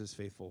Jesus is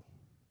faithful.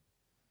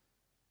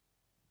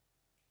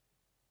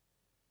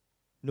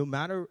 No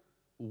matter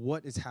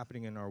what is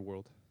happening in our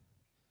world,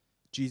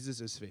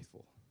 Jesus is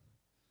faithful.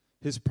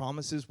 His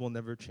promises will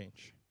never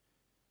change.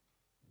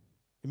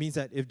 It means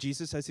that if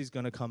Jesus says he's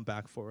going to come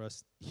back for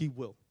us, he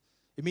will.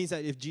 It means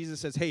that if Jesus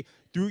says, hey,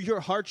 through your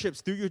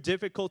hardships, through your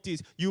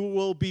difficulties, you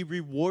will be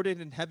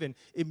rewarded in heaven,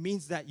 it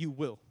means that you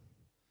will.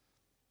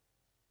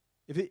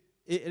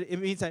 It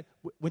means that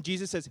when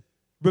Jesus says,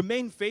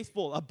 remain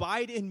faithful,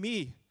 abide in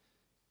me,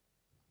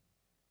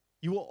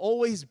 you will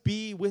always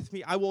be with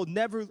me. I will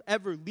never,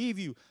 ever leave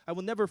you. I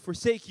will never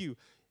forsake you.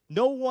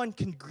 No one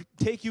can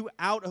take you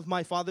out of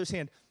my Father's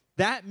hand.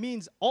 That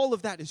means all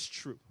of that is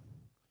true.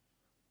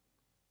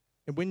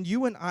 And when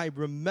you and I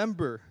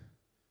remember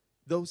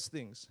those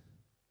things,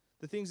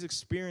 the things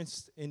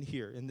experienced in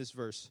here, in this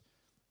verse,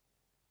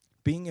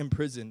 being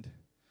imprisoned,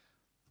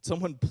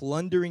 someone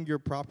plundering your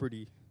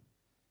property,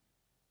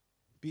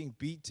 being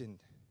beaten,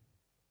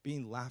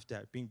 being laughed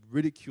at, being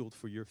ridiculed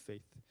for your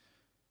faith,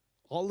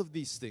 all of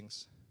these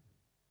things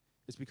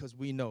is because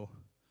we know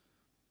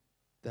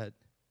that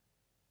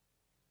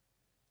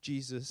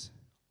Jesus,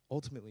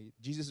 ultimately,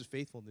 Jesus'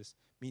 faithfulness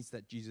means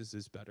that Jesus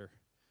is better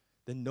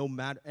than no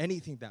matter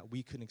anything that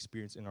we can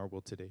experience in our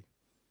world today.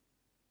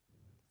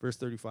 Verse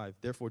 35,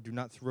 therefore do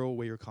not throw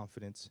away your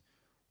confidence,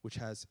 which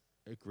has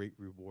a great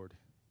reward.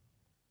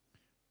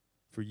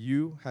 For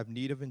you have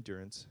need of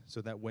endurance, so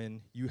that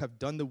when you have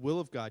done the will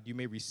of God, you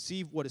may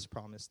receive what is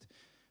promised.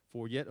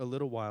 For yet a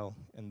little while,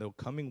 and the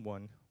coming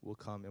one will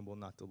come and will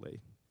not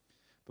delay.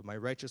 But my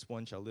righteous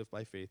one shall live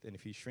by faith, and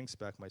if he shrinks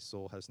back, my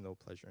soul has no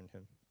pleasure in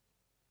him.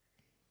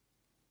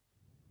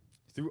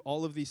 Through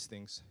all of these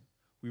things,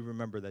 we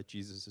remember that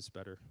Jesus is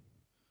better.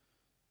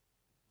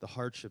 The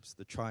hardships,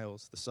 the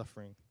trials, the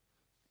suffering,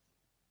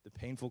 the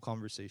painful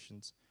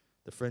conversations,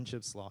 the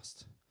friendships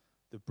lost,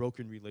 the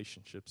broken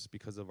relationships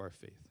because of our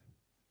faith.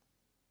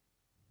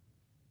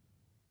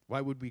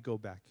 Why would we go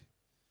back?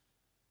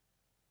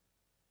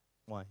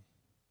 Why?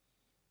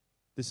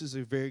 This is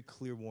a very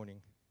clear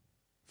warning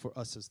for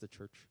us as the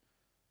church.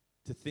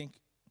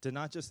 To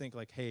not just think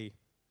like, hey,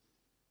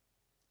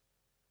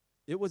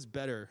 it was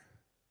better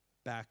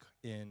back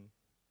in,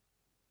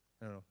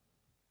 I don't know,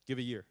 give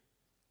a year,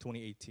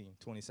 2018,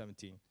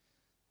 2017.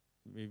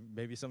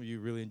 Maybe some of you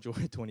really enjoyed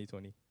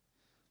 2020.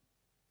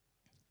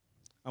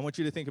 I want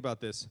you to think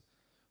about this.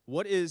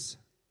 What is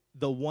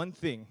the one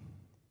thing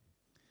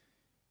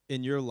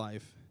in your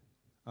life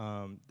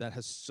that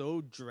has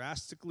so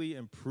drastically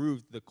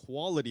improved the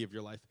quality of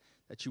your life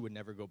that you would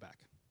never go back?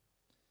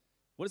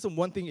 What is the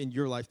one thing in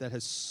your life that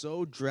has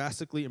so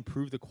drastically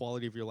improved the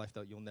quality of your life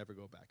that you'll never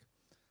go back?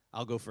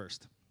 I'll go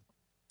first.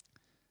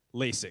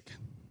 LASIK,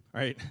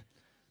 right?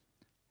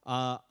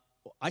 I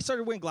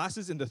started wearing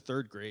glasses in the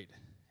 3rd grade,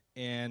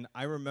 and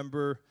I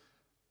remember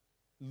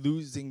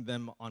losing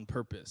them on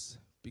purpose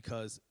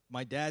because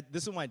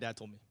this is what my dad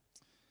told me.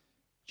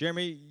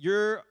 Jeremy,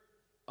 you're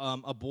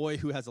a boy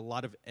who has a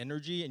lot of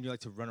energy and you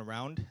like to run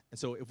around, and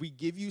so if we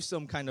give you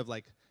some kind of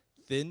like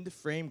thinned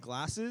frame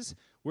glasses,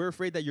 we're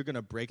afraid that you're going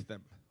to break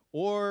them,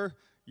 or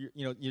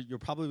you're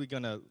probably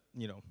going to,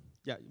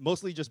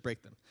 mostly just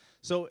break them.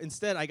 So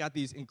instead, I got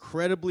these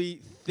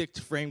incredibly thick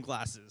frame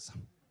glasses.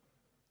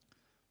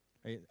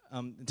 Right?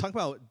 Talking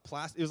about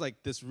plastic, it was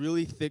like this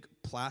really thick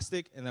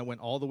plastic, and that went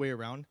all the way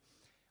around,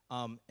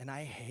 and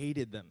I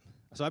hated them.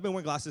 So I've been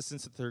wearing glasses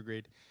since the 3rd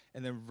grade,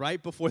 and then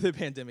right before the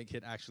pandemic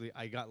hit, actually,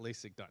 I got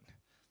LASIK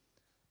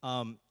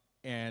done.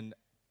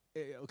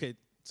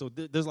 So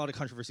there's a lot of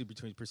controversy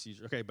between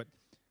procedures. Okay, but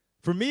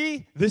for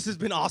me, this has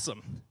been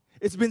awesome.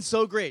 It's been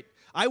so great.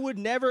 I would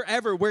never,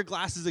 ever wear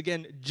glasses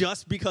again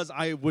just because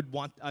I would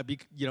want,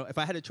 if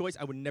I had a choice,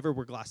 I would never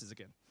wear glasses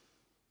again.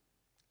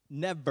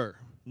 Never.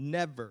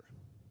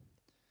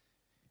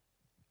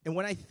 And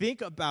when I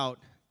think about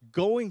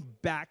going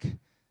back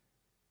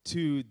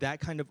to that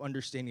kind of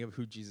understanding of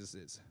who Jesus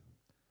is,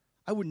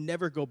 I would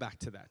never go back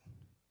to that.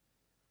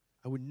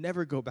 I would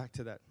never go back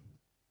to that.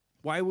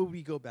 Why would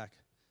we go back?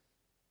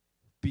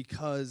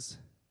 Because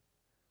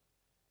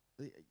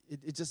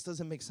it just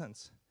doesn't make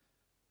sense.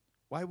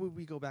 Why would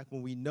we go back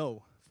when we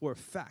know for a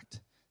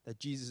fact that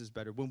Jesus is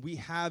better? When we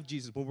have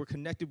Jesus, when we're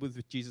connected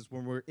with Jesus,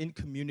 when we're in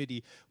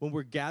community, when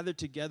we're gathered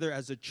together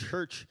as a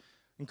church,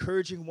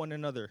 encouraging one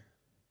another,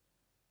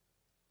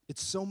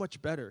 it's so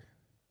much better.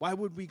 Why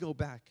would we go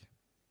back?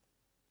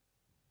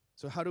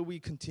 So how do we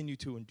continue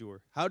to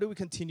endure? How do we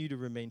continue to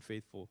remain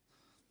faithful?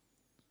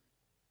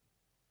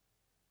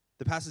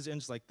 The passage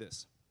ends like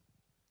this.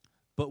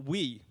 But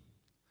we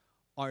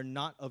are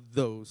not of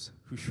those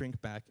who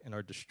shrink back and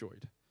are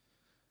destroyed,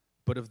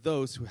 but of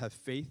those who have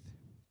faith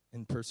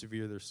and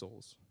persevere their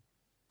souls.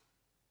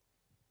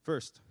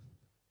 First,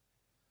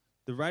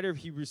 the writer of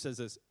Hebrews says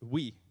this,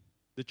 we,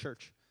 the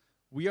church,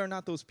 we are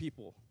not those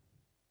people.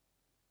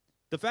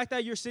 The fact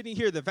that you're sitting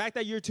here, the fact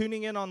that you're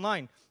tuning in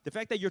online, the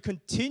fact that you're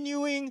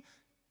continuing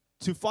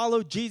to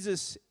follow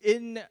Jesus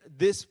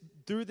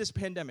through this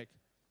pandemic,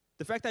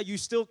 the fact that you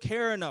still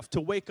care enough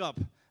to wake up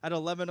at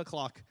 11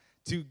 o'clock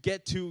to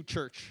get to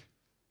church,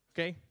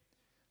 okay?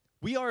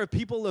 We are a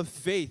people of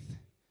faith.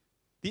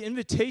 The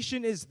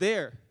invitation is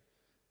there.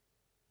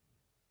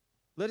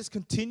 Let us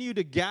continue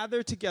to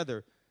gather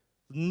together.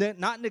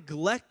 not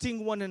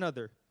neglecting one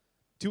another,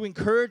 to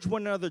encourage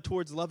one another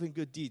towards love and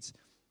good deeds.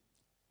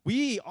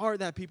 We are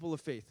that people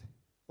of faith.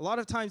 A lot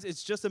of times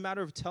it's just a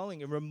matter of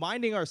telling and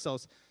reminding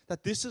ourselves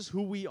that this is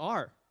who we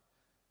are.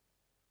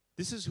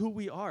 This is who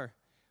we are.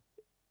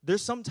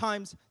 There's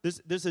sometimes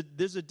there's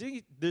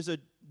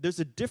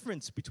a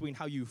difference between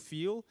how you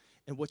feel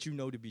and what you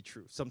know to be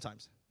true.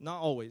 Sometimes,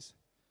 not always,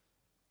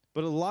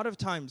 but a lot of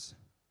times,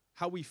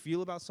 how we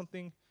feel about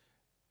something,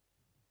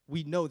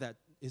 we know that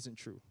isn't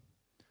true.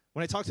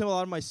 When I talk to a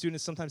lot of my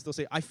students, sometimes they'll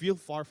say, I feel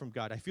far from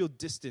God. I feel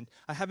distant.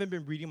 I haven't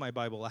been reading my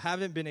Bible. I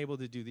haven't been able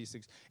to do these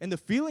things. And the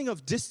feeling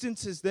of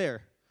distance is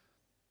there.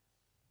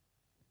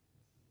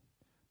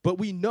 But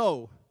we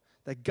know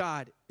that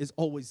God is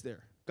always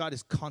there. God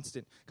is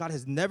constant. God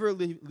has never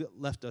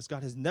left us.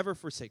 God has never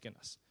forsaken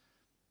us.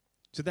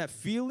 So that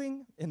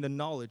feeling and the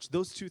knowledge,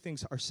 those two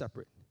things are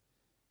separate.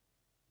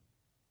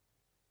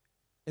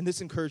 And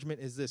this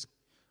encouragement is this.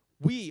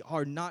 We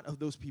are not of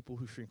those people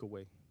who shrink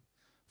away.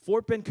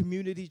 Fort Bend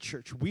Community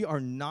Church, we are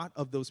not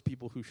of those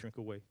people who shrink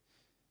away.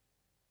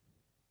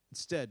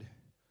 Instead,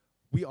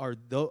 we are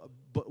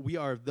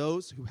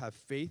those who have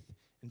faith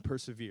and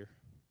persevere.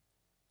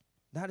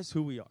 That is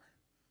who we are.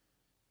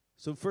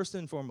 So first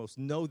and foremost,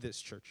 know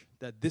this, church,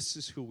 that this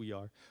is who we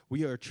are.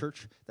 We are a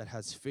church that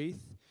has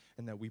faith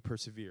and that we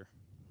persevere.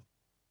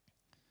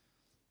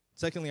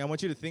 Secondly, I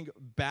want you to think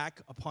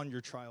back upon your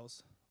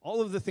trials,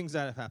 all of the things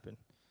that have happened.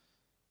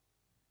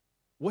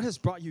 What has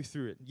brought you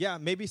through it? Yeah,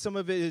 maybe some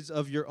of it is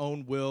of your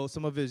own will,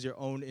 some of it is your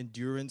own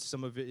endurance,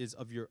 some of it is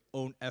of your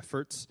own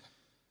efforts.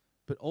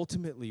 But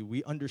ultimately,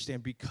 we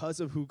understand because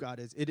of who God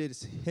is, it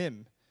is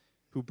Him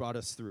who brought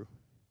us through.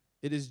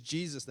 It is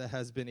Jesus that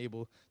has been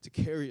able to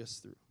carry us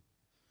through.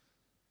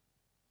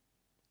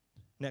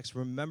 Next,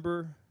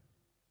 remember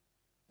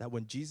that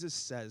when Jesus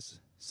says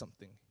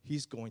something,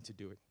 He's going to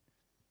do it.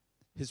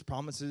 His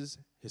promises,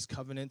 His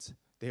covenants,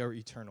 they are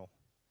eternal.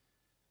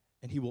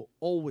 And He will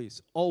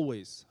always,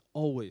 always,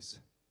 always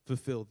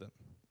fulfill them.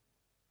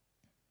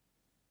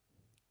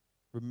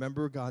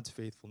 Remember God's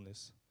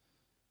faithfulness.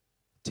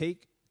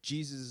 Take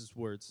Jesus'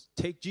 words,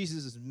 take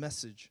Jesus'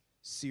 message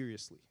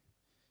seriously.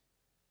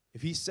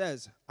 If He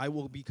says, I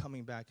will be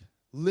coming back,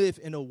 live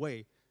in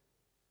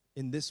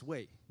this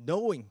way,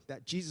 knowing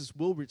that Jesus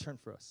will return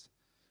for us.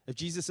 If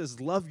Jesus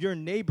says, love your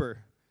neighbor,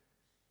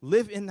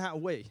 live in that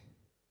way.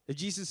 If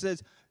Jesus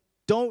says,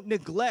 don't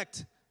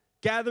neglect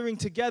gathering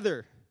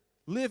together,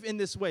 live in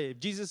this way. If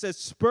Jesus says,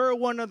 spur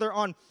one another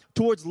on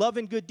towards love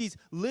and good deeds,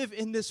 live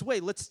in this way.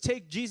 Let's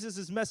take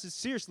Jesus' message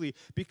seriously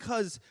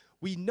because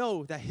we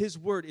know that His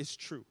word is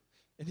true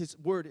and His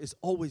word is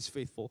always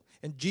faithful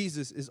and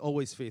Jesus is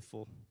always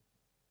faithful.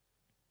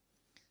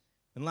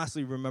 And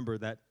lastly, remember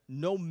that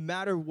no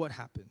matter what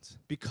happens,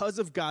 because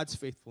of God's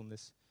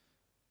faithfulness,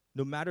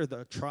 no matter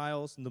the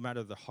trials, no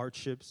matter the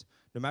hardships,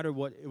 no matter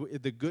what,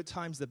 the good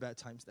times, the bad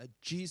times, that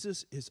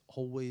Jesus is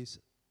always,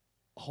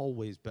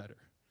 always better.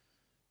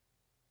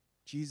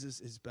 Jesus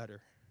is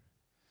better.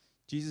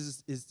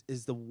 Jesus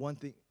is the one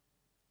thing.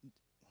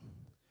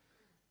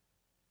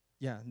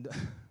 Yeah.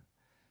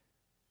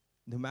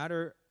 No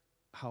matter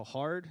how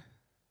hard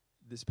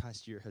this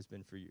past year has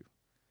been for you,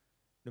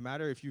 no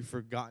matter if you've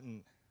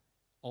forgotten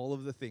all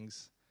of the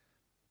things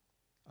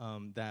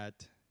that,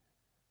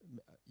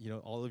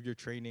 all of your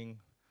training,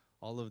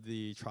 all of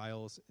the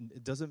trials,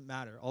 it doesn't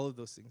matter, all of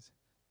those things.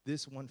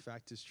 This one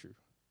fact is true,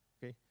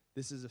 okay?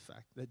 This is a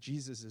fact, that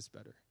Jesus is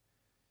better.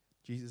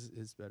 Jesus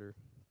is better.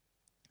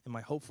 And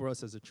my hope for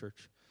us as a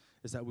church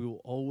is that we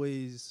will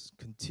always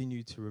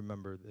continue to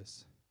remember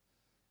this,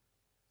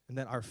 and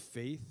that our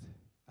faith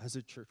as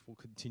a church will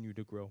continue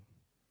to grow.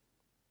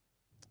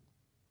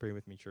 Pray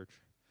with me, church.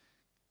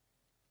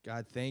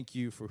 God, thank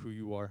you for who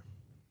you are.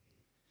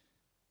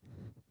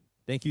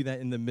 Thank you that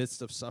in the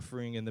midst of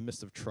suffering, in the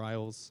midst of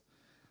trials,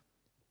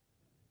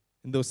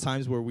 in those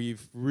times where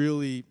we've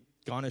really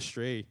gone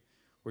astray,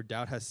 where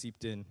doubt has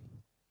seeped in,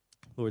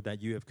 Lord,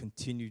 that you have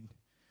continued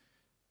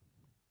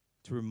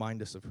to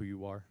remind us of who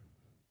you are.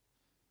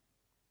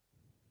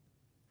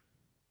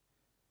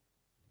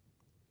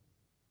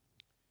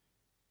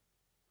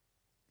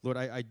 Lord,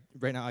 I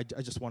right now, I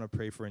just want to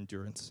pray for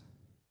endurance.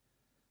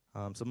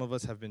 Some of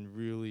us have been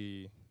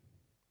really,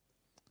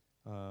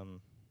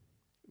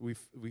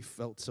 we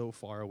felt so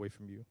far away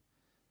from you,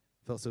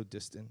 felt so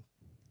distant,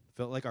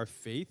 felt like our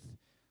faith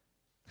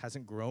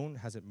hasn't grown,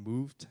 hasn't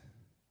moved,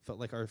 felt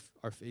like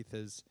our faith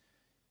has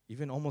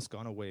even almost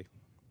gone away.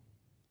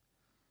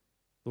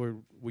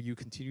 Lord, will you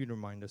continue to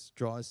remind us,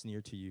 draw us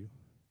near to you,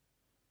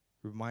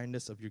 remind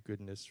us of your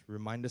goodness,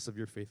 remind us of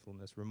your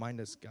faithfulness, remind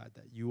us, God,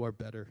 that you are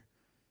better,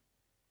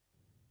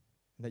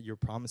 and that your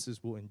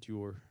promises will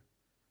endure,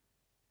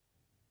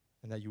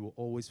 and that you will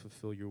always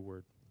fulfill your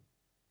word.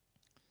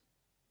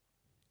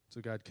 So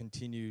God,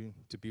 continue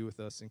to be with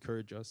us,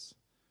 encourage us,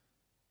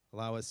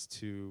 allow us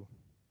to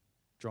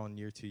draw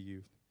near to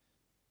you.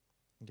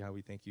 And God,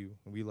 we thank you,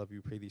 and we love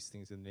you. Pray these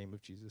things in the name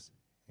of Jesus.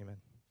 Amen.